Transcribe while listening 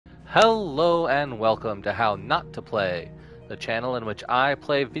Hello and welcome to How Not to Play, the channel in which I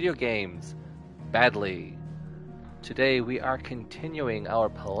play video games badly. Today we are continuing our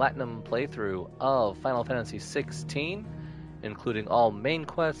platinum playthrough of Final Fantasy XVI, including all main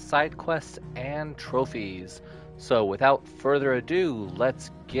quests, side quests, and trophies. So without further ado, let's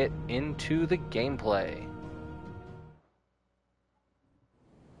get into the gameplay.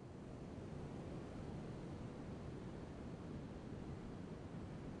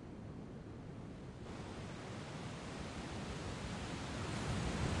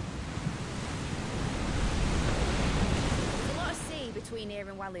 Between here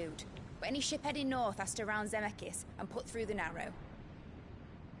and Waloed, but any ship heading north has to round Zemeckis and put through the Narrow.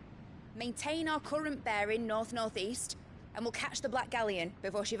 Maintain our current bearing north-northeast, and we'll catch the Black Galleon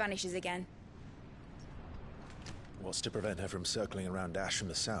before she vanishes again. What's to prevent her from circling around Ash from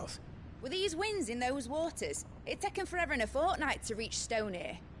the south? With these winds in those waters, it'd take 'em forever and a fortnight to reach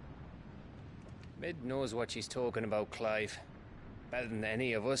Stonehere. Mid knows what she's talking about, Clive. Better than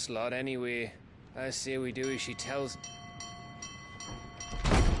any of us lot, anyway. I say we do as she tells.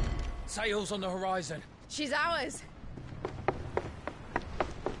 Sails on the horizon. She's ours.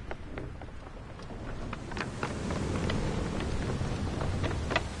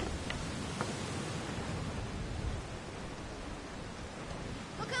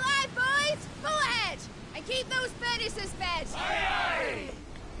 Look alive, boys! Full ahead! And keep those furnaces fed! Aye, aye!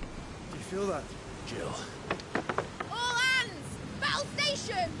 Do you feel that, Jill? All hands! Battle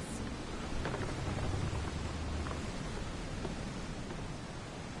stations!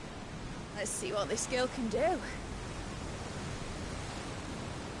 Let's see what this girl can do.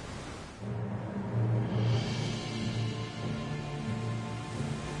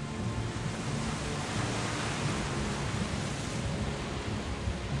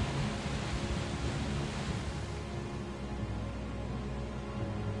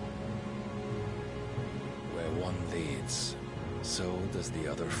 Where one leads, so does the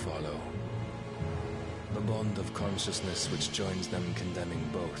other follow. The bond of consciousness which joins them condemning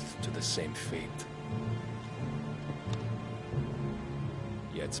both to the same fate.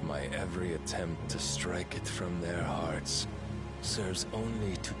 Yet my every attempt to strike it from their hearts serves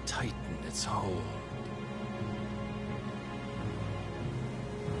only to tighten its hold.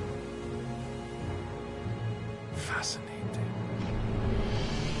 Fascinating.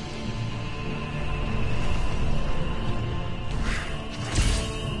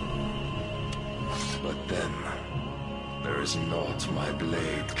 But then, there is naught my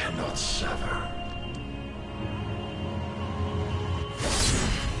blade cannot sever.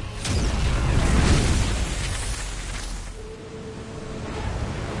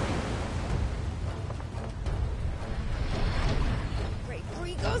 Great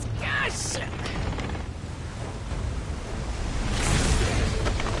Gregor's gosh!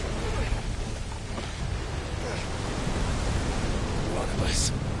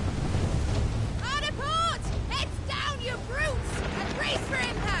 Barnabas. Hard a port! Heads down, you brutes! And brace for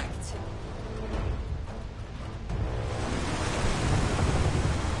impact!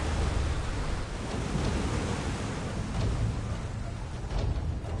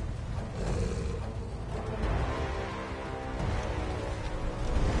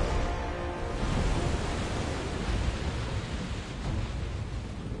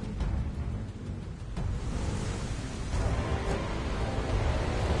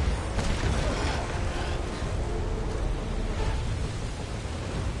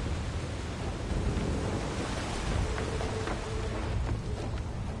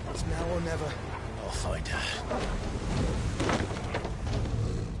 It's now or never. I'll find her.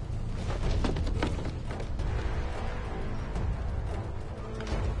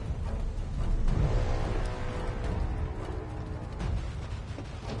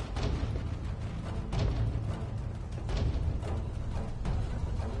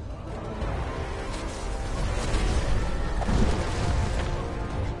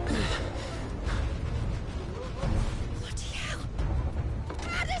 Bloody hell!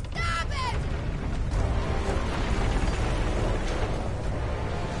 Out of starboard!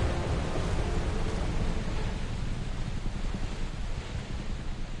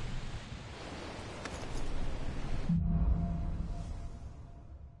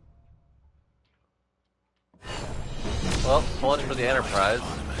 Well, pulling for the Enterprise.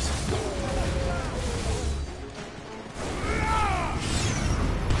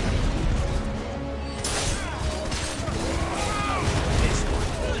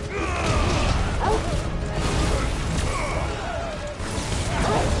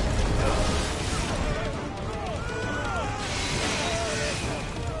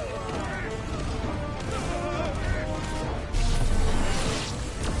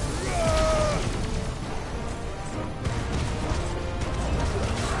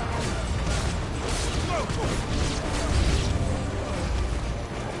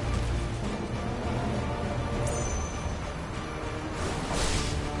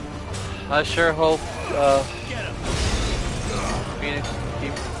 I sure hope Phoenix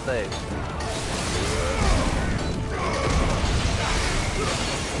keeps it safe.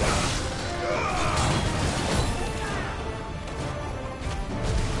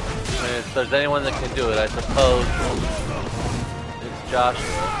 I mean, if there's anyone that can do it, I suppose it's Joshua.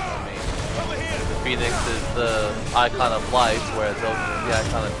 I mean, the Phoenix is the icon of life, whereas Oak is the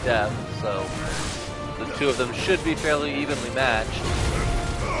icon of death, so the two of them should be fairly evenly matched.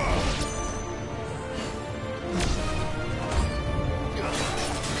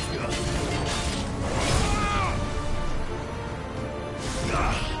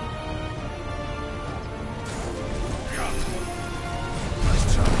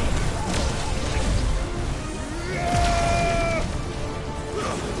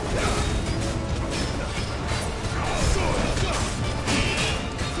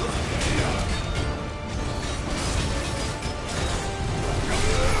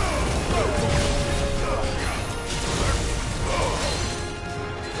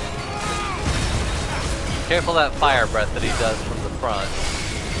 Careful that fire breath that he does from the front.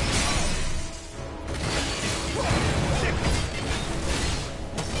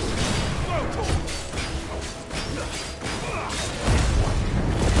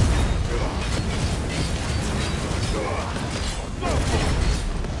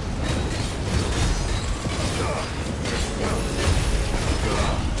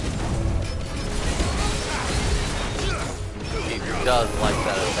 He does like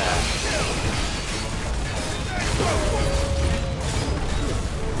that attack.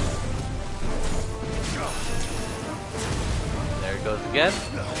 There it goes again.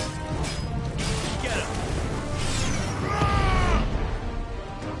 Get him.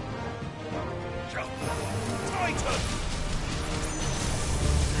 Titan.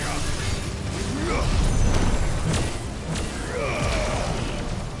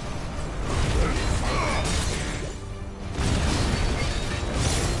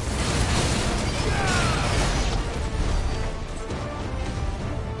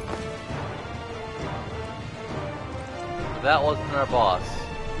 That wasn't our boss.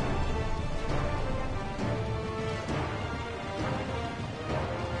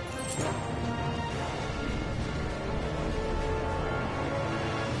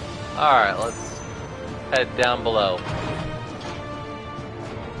 Alright, let's head down below.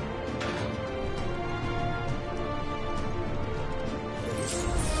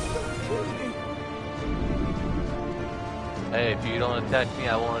 Hey, if you don't attack me,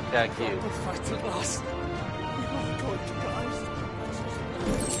 I won't attack you. The fight at last. We are going to guys.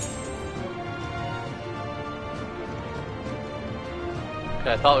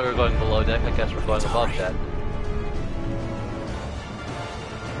 Okay, I thought we were going below deck. I guess we're going above deck.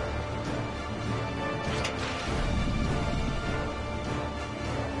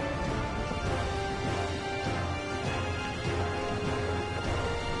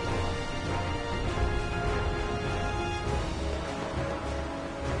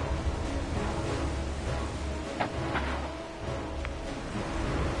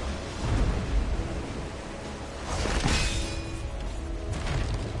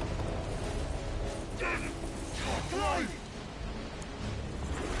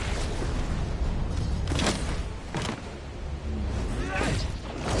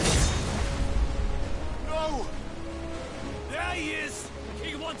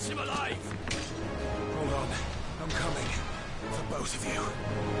 Him alive! Hold on. I'm coming. For both of you.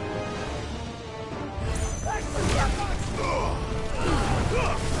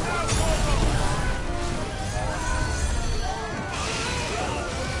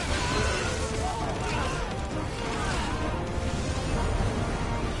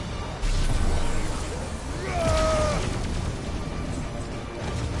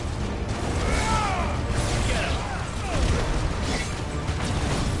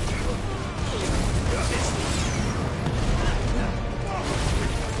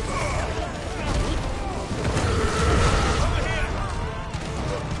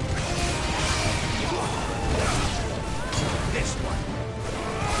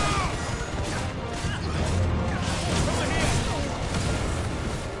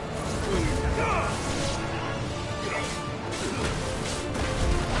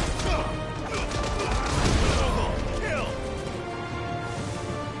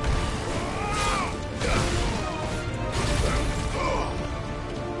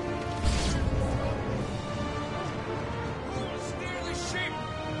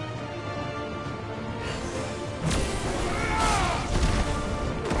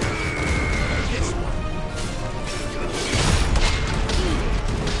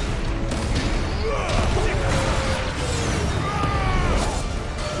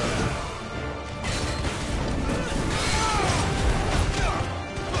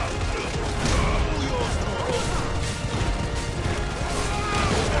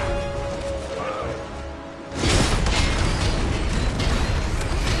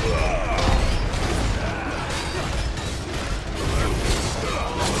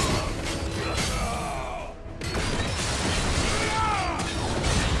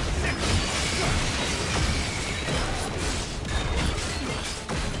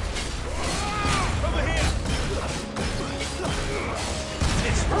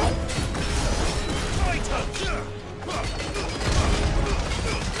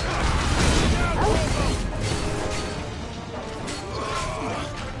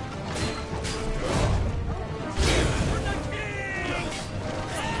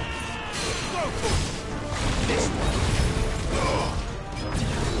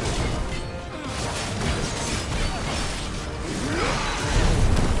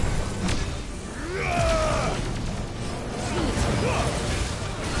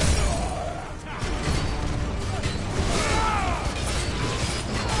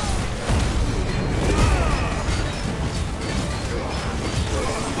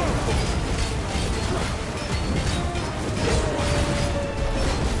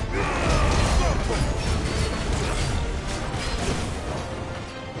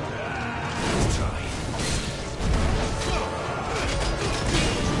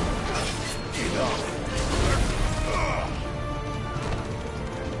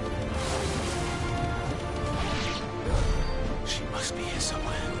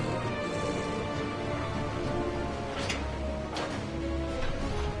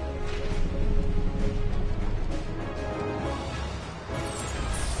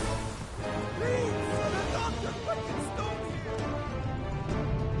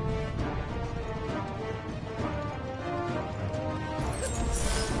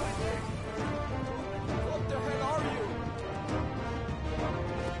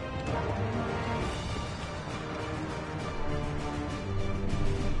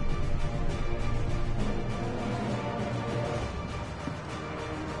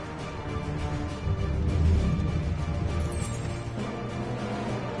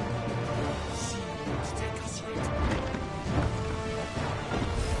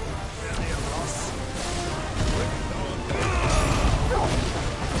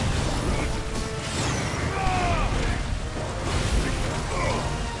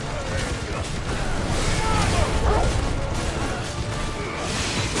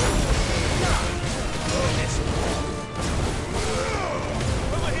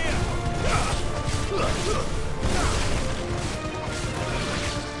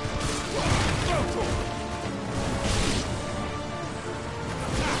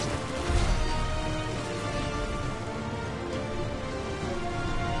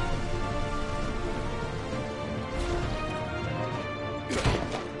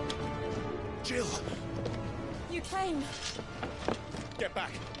 Jill! You came. Get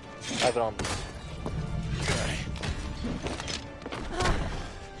back! I have it on.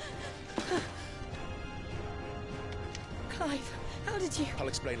 Clive, how did you... I'll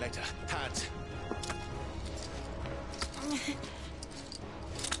explain later. Hands.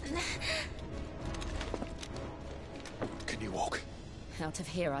 Can you walk? Out of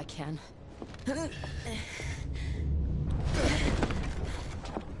here I can.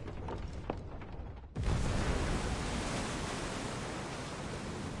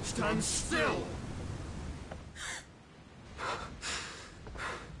 Stand still!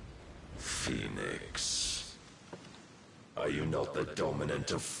 Phoenix. Are you not the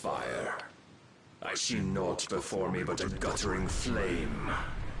dominant of fire? I see naught before me but a guttering flame.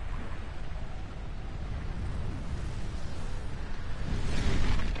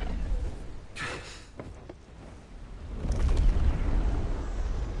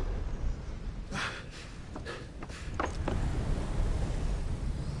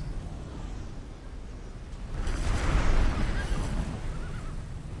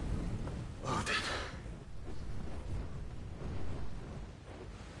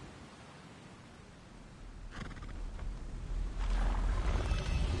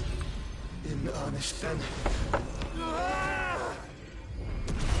 In earnest, then.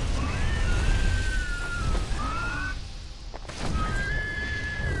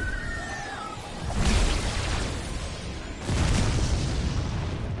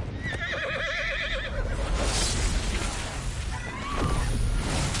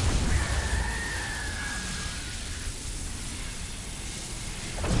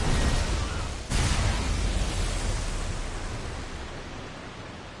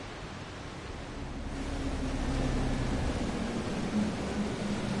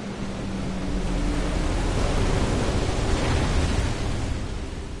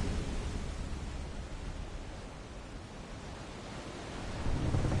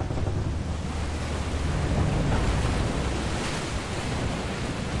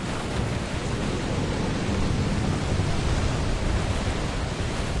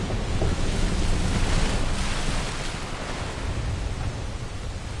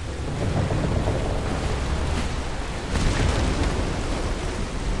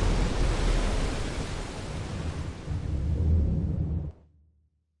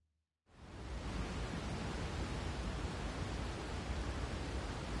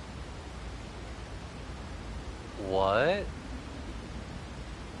 What?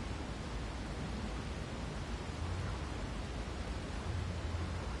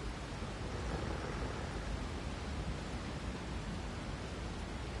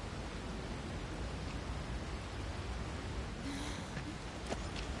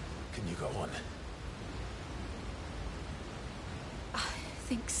 Can you go on? I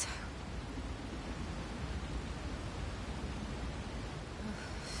think so.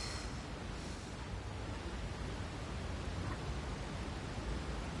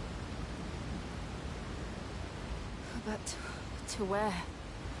 But to where?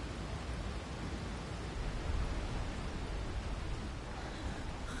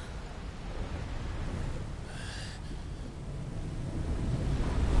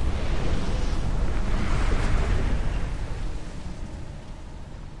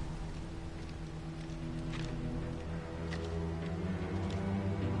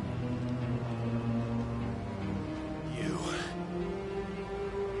 You...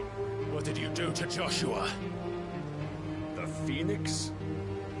 What did you do to Joshua? The Phoenix?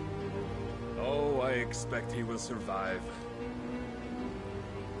 Oh, I expect he will survive.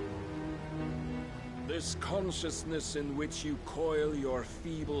 This consciousness in which you coil your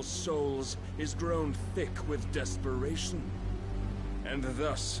feeble souls is grown thick with desperation. And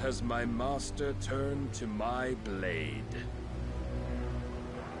thus has my master turned to my blade.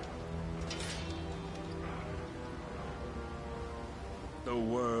 The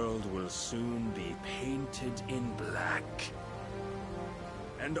world will soon be painted in black.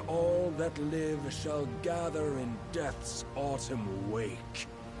 And all that live shall gather in death's autumn wake.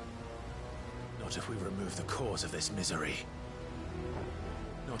 Not if we remove the cause of this misery.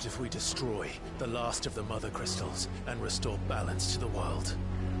 Not if we destroy the last of the Mother Crystals and restore balance to the world.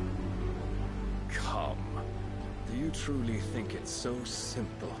 Come. Do you truly think it's so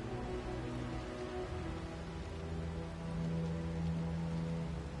simple?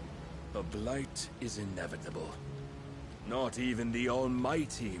 The Blight is inevitable. Not even the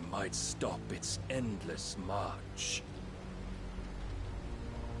Almighty might stop its endless march.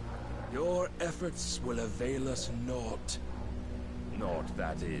 Your efforts will avail us naught. Naught,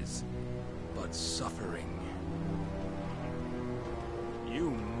 that is, but suffering.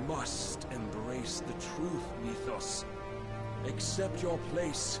 You must embrace the truth, Mythos. Accept your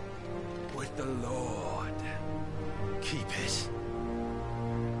place with the Lord. Keep it.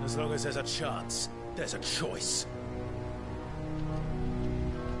 As long as there's a chance, there's a choice.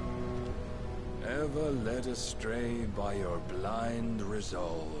 Ever led astray by your blind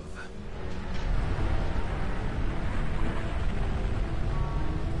resolve.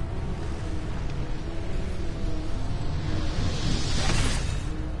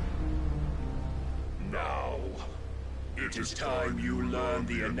 Now, it is time you learn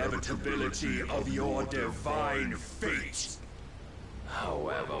the inevitability of your divine fate,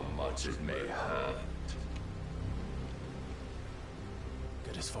 however much it may hurt.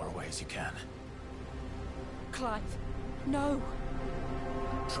 Get as far away as you can. Clive, no.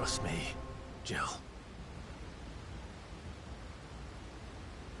 Trust me, Jill.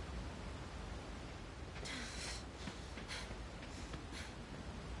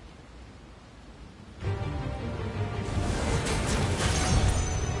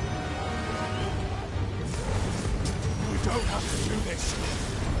 Don't have to do this.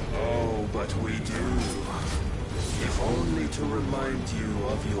 Oh, but we do. If only to remind you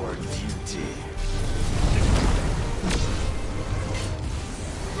of your duty.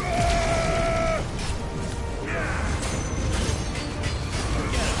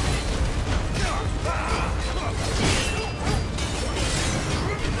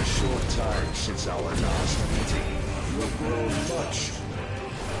 In the short time since our last meeting, you have grown much.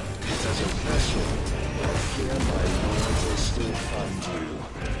 As a vessel, I fear my Lord will still find you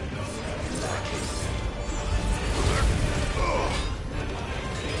lacking.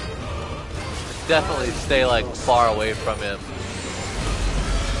 Definitely stay like far away from him.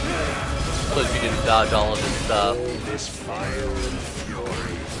 So if you can dodge all of his stuff. This fire and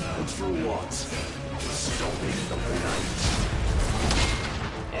fury, and for what? Stopping the blight.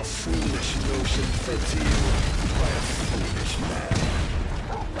 A foolish notion fed to you by a foolish man.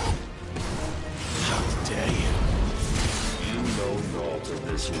 How dare you? You know naught of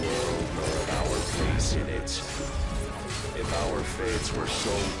this world nor of our place in it. If our fates were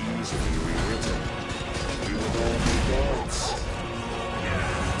so easily rewritten, we would all be gods.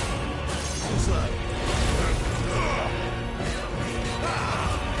 What's that?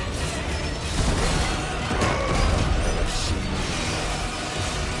 I have seen.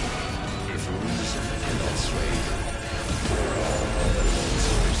 If reason cannot sway them, there are other means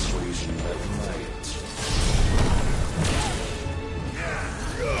of persuasion that might.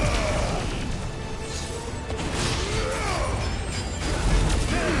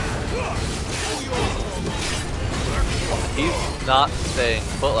 He's not staying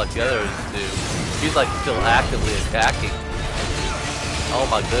put like the others do. He's like still actively attacking. Oh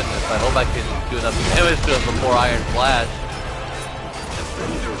my goodness, I hope I can do enough damage to him before Iron Flash.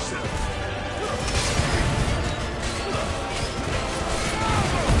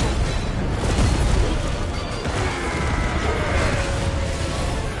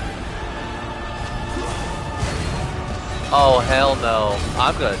 Oh hell no,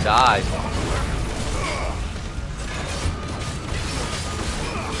 I'm gonna die.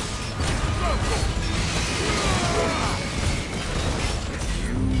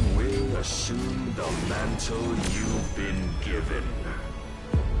 Assume the mantle you've been given.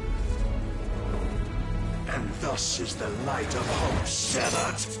 And thus is the light of hope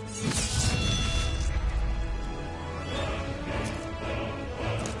severed.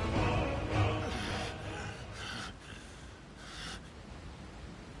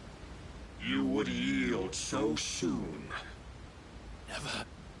 You would yield so soon. Never.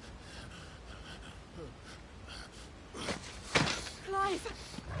 Clive!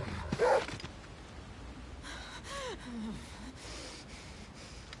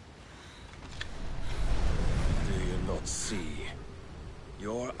 Do you not see?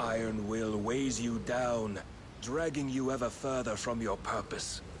 Your iron will weighs you down, dragging you ever further from your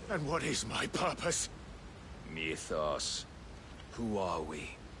purpose. And what is my purpose? Mythos. Who are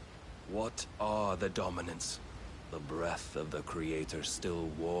we? What are the dominants? The breath of the Creator still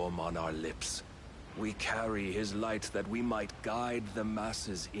warm on our lips. We carry his light that we might guide the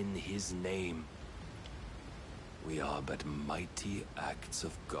masses in his name. We are but mighty acts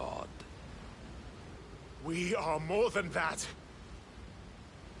of God. We are more than that.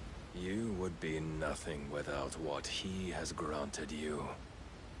 You would be nothing without what he has granted you.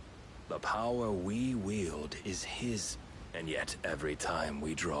 The power we wield is his, and yet every time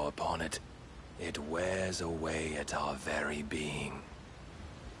we draw upon it, it wears away at our very being.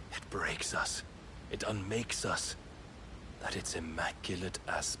 It breaks us. It unmakes us, that its immaculate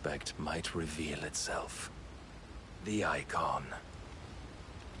aspect might reveal itself. The icon.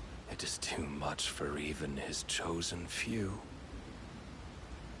 It is too much for even his chosen few.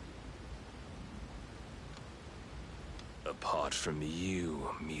 Apart from you,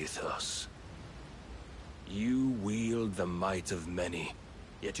 Mythos. You wield the might of many,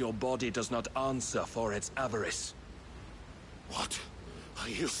 yet your body does not answer for its avarice. What are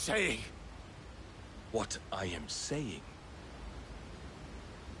you saying? What I am saying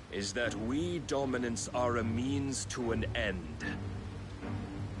is that we dominants are a means to an end.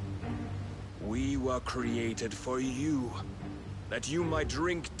 We were created for you, that you might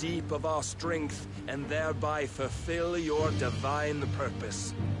drink deep of our strength and thereby fulfill your divine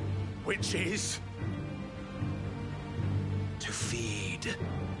purpose. Which is? To feed.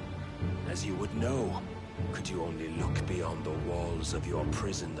 As you would know, could you only look beyond the walls of your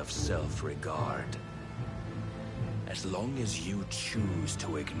prison of self-regard. As long as you choose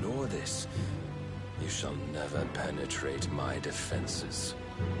to ignore this, you shall never penetrate my defenses.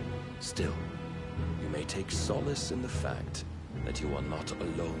 Still, you may take solace in the fact that you are not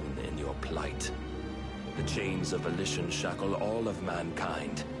alone in your plight. The chains of volition shackle all of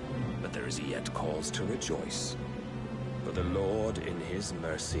mankind, but there is yet cause to rejoice. For the Lord, in his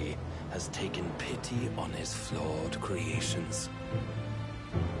mercy, has taken pity on his flawed creations,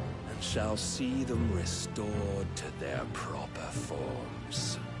 and shall see them restored to their proper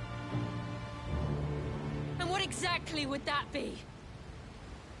forms. And what exactly would that be?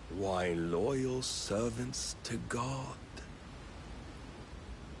 Why, loyal servants to God.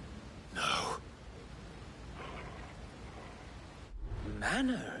 No.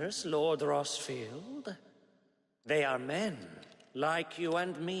 Manners, Lord Rossfield? They are men, like you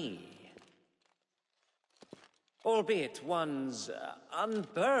and me. Albeit ones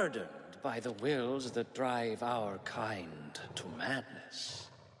unburdened by the wills that drive our kind to madness.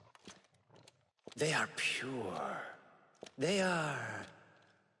 They are pure. They are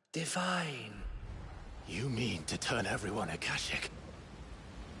divine. You mean to turn everyone Akashic?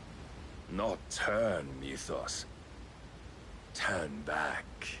 Not turn, Mythos. Turn back.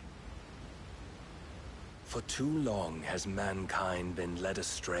 For too long has mankind been led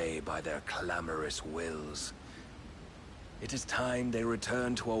astray by their clamorous wills. It is time they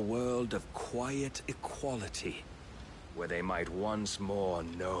return to a world of quiet equality, where they might once more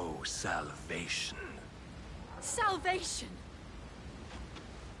know salvation. Salvation!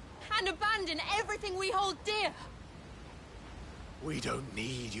 And abandon everything we hold dear! We don't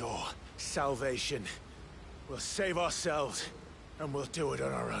need your salvation. We'll save ourselves, and we'll do it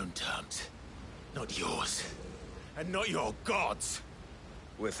on our own terms. Not yours. And not your gods!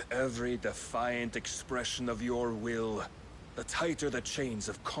 With every defiant expression of your will, the tighter the chains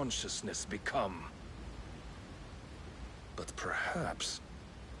of consciousness become. But perhaps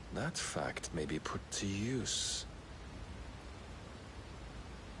that fact may be put to use.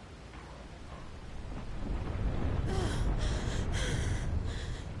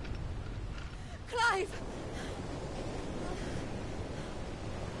 Clive!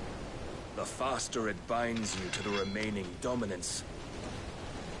 The faster it binds you to the remaining dominance,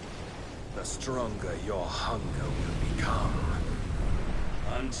 the stronger your hunger will become.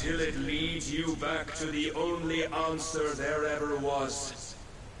 Until it leads you back to the only answer there ever was.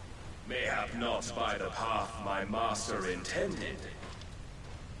 Mayhap not by the path my master intended,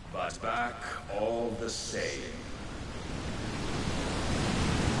 but back all the same.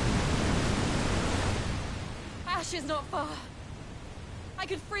 Ash is not far. I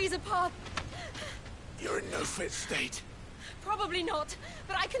could freeze a path. You're in no fit state. Probably not,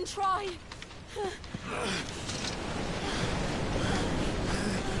 but I can try.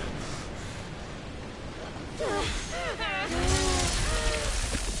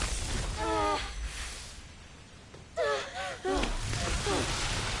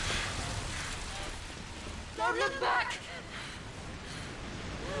 Don't look back!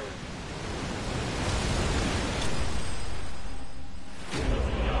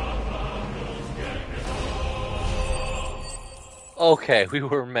 Okay, we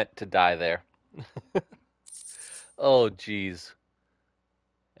were meant to die there. Oh, jeez.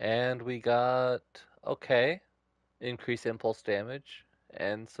 And we got, okay, increased impulse damage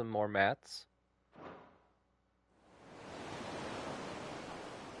and some more mats.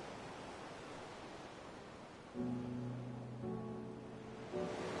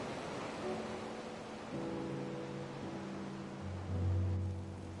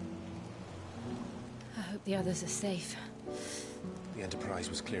 I hope the others are safe. The Enterprise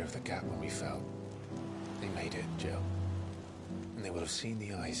was clear of the gap when we fell. They made it, Jill. And they will have seen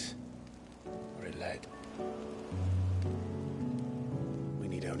the ice, where it led. We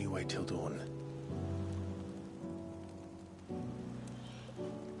need only wait till dawn.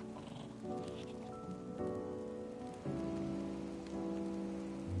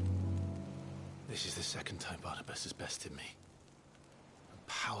 second time Barnabas has bested me. I'm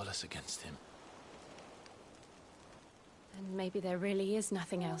powerless against him. And maybe there really is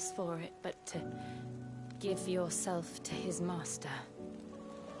nothing else for it but to give yourself to his master.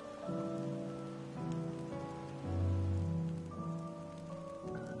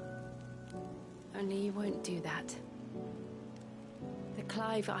 Only you won't do that. The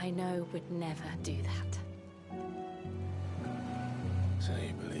Clive I know would never do that. So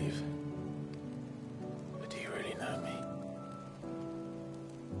you believe? But do you really know me?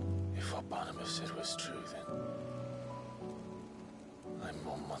 If what Barnabas said was true, then I'm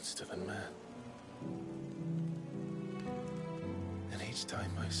more monster than man. And each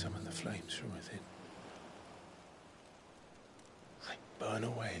time I summon the flames from within, I burn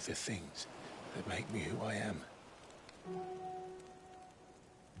away the things that make me who I am.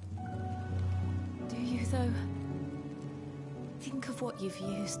 Do you, though? Think of what you've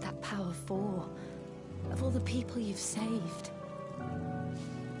used that power for. Of all the people you've saved.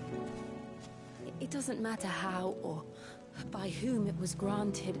 It doesn't matter how or by whom it was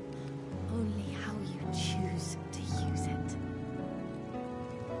granted, only how you choose to use it.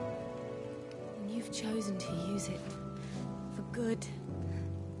 And you've chosen to use it for good,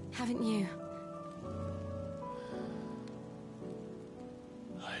 haven't you?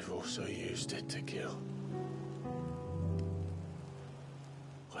 I've also used it to kill.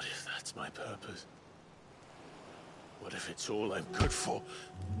 What if that's my purpose? What if it's all I'm good for?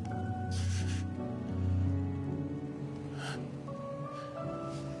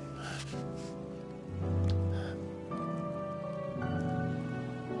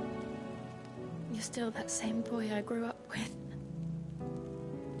 You're still that same boy I grew up with.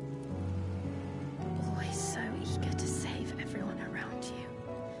 Always so eager to save everyone around you,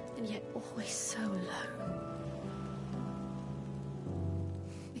 and yet always so low.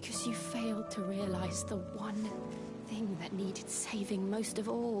 Because you failed to realize the one thing that needed saving most of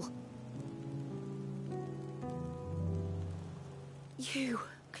all. You,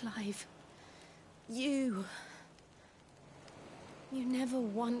 Clive. You. You never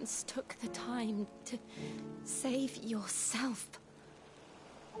once took the time to save yourself.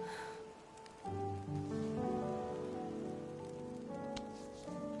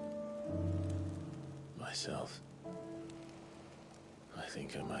 Myself? I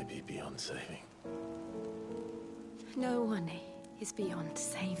think I might be beyond saving. No one is beyond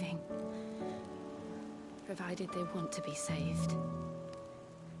saving. Provided they want to be saved.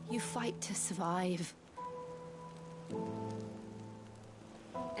 You fight to survive.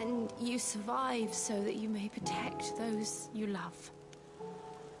 And you survive so that you may protect those you love.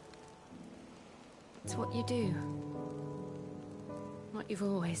 It's what you do. What you've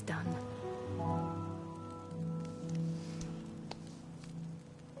always done.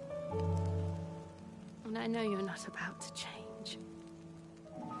 And I know you're not about to change.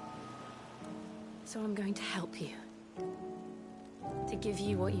 So I'm going to help you. To give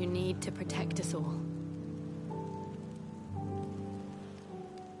you what you need to protect us all.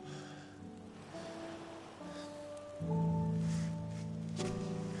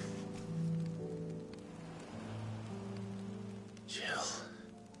 Jill.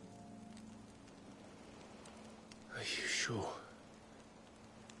 Are you sure?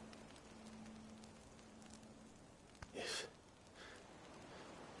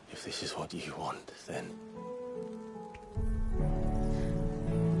 If this is what you want, then...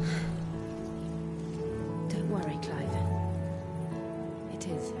 Don't worry, Clive. It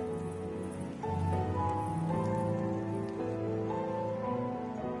is.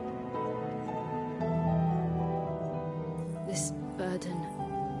 This burden,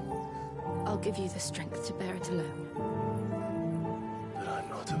 I'll give you the strength to bear it alone. But I'm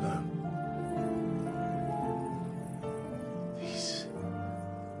not alone. These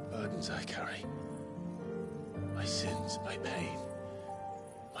burdens I carry, my sins, my pain,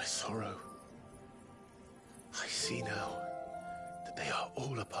 my sorrow, I see now that they are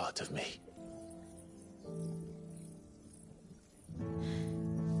all a part of me.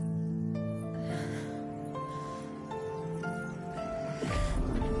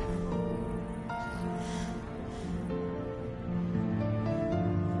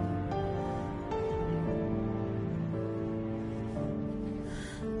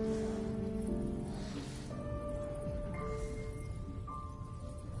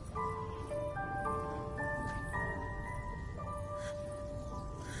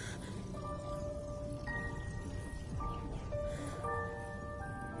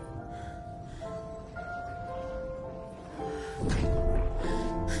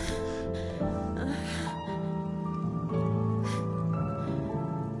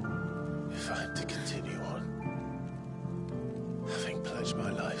 pledge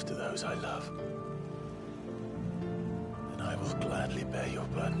my life to those I love, then I will gladly bear your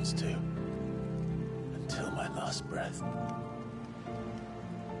burdens too, until my last breath.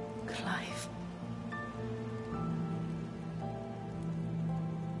 Clive.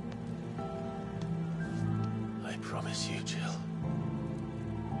 I promise you, Jill,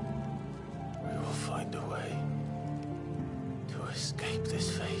 we will find a way to escape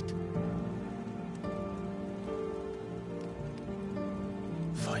this fate.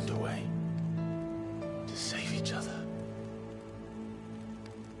 Find a way to save each other.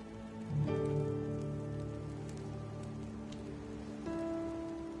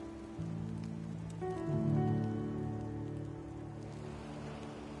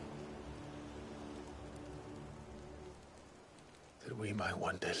 That we might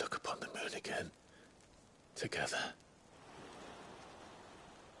one day look upon the moon again, together.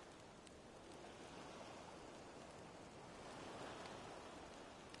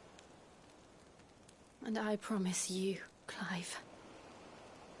 And I promise you, Clive,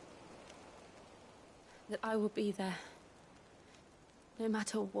 that I will be there, no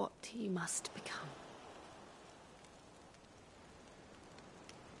matter what you must become.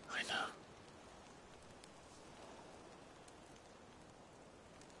 I know.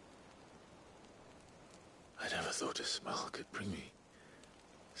 I never thought a smile could bring me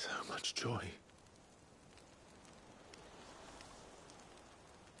so much joy.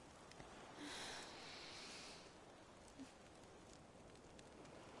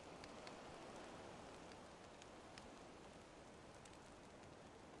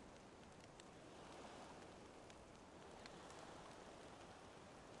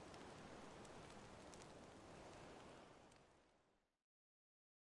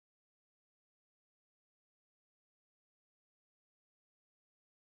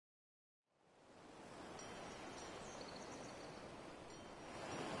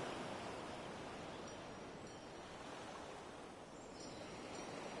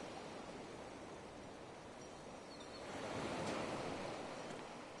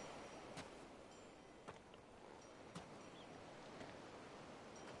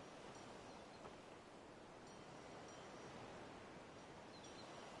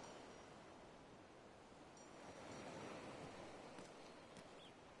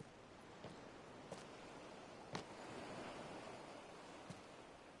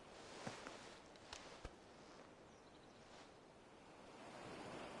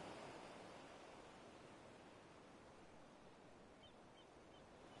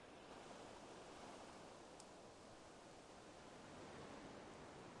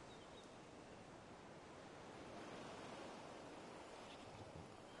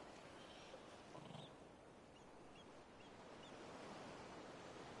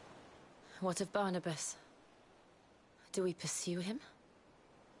 What of Barnabas? Do we pursue him?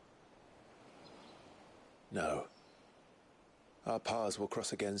 No. Our paths will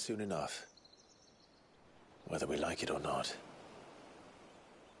cross again soon enough. Whether we like it or not.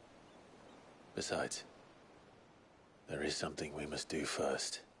 Besides, there is something we must do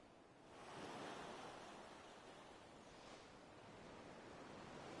first.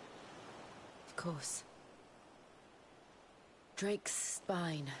 Of course. Drake's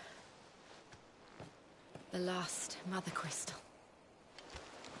spine. The last Mother Crystal.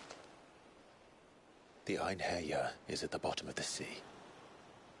 The Einherja is at the bottom of the sea.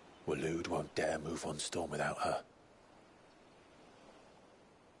 Waloed won't dare move on Storm without her.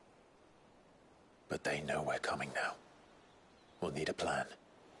 But they know we're coming now. We'll need a plan.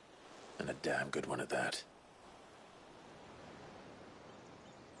 And a damn good one at that.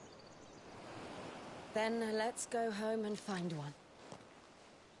 Then let's go home and find one.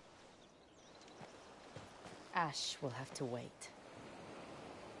 Ash will have to wait.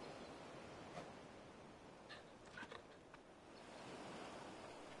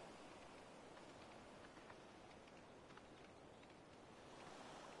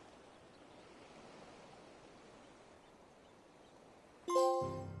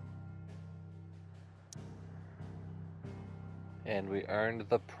 And we earned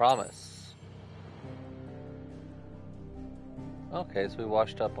the promise. Okay, so we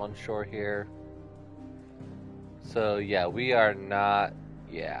washed up on shore here. So yeah, we are not...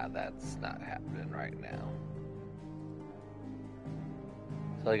 Yeah, that's not happening right now.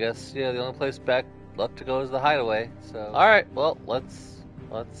 So I guess, yeah, the only place back left to go is the hideaway. So, alright, well, let's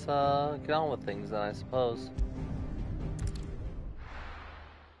get on with things then, I suppose.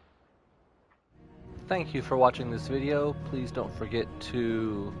 Thank you for watching this video. Please don't forget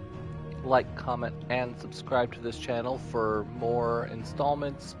to like, comment, and subscribe to this channel for more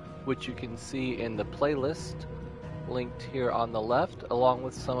installments, which you can see in the playlist, linked here on the left, along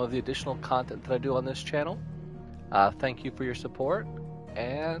with some of the additional content that I do on this channel. Thank you for your support,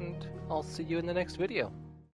 and I'll see you in the next video.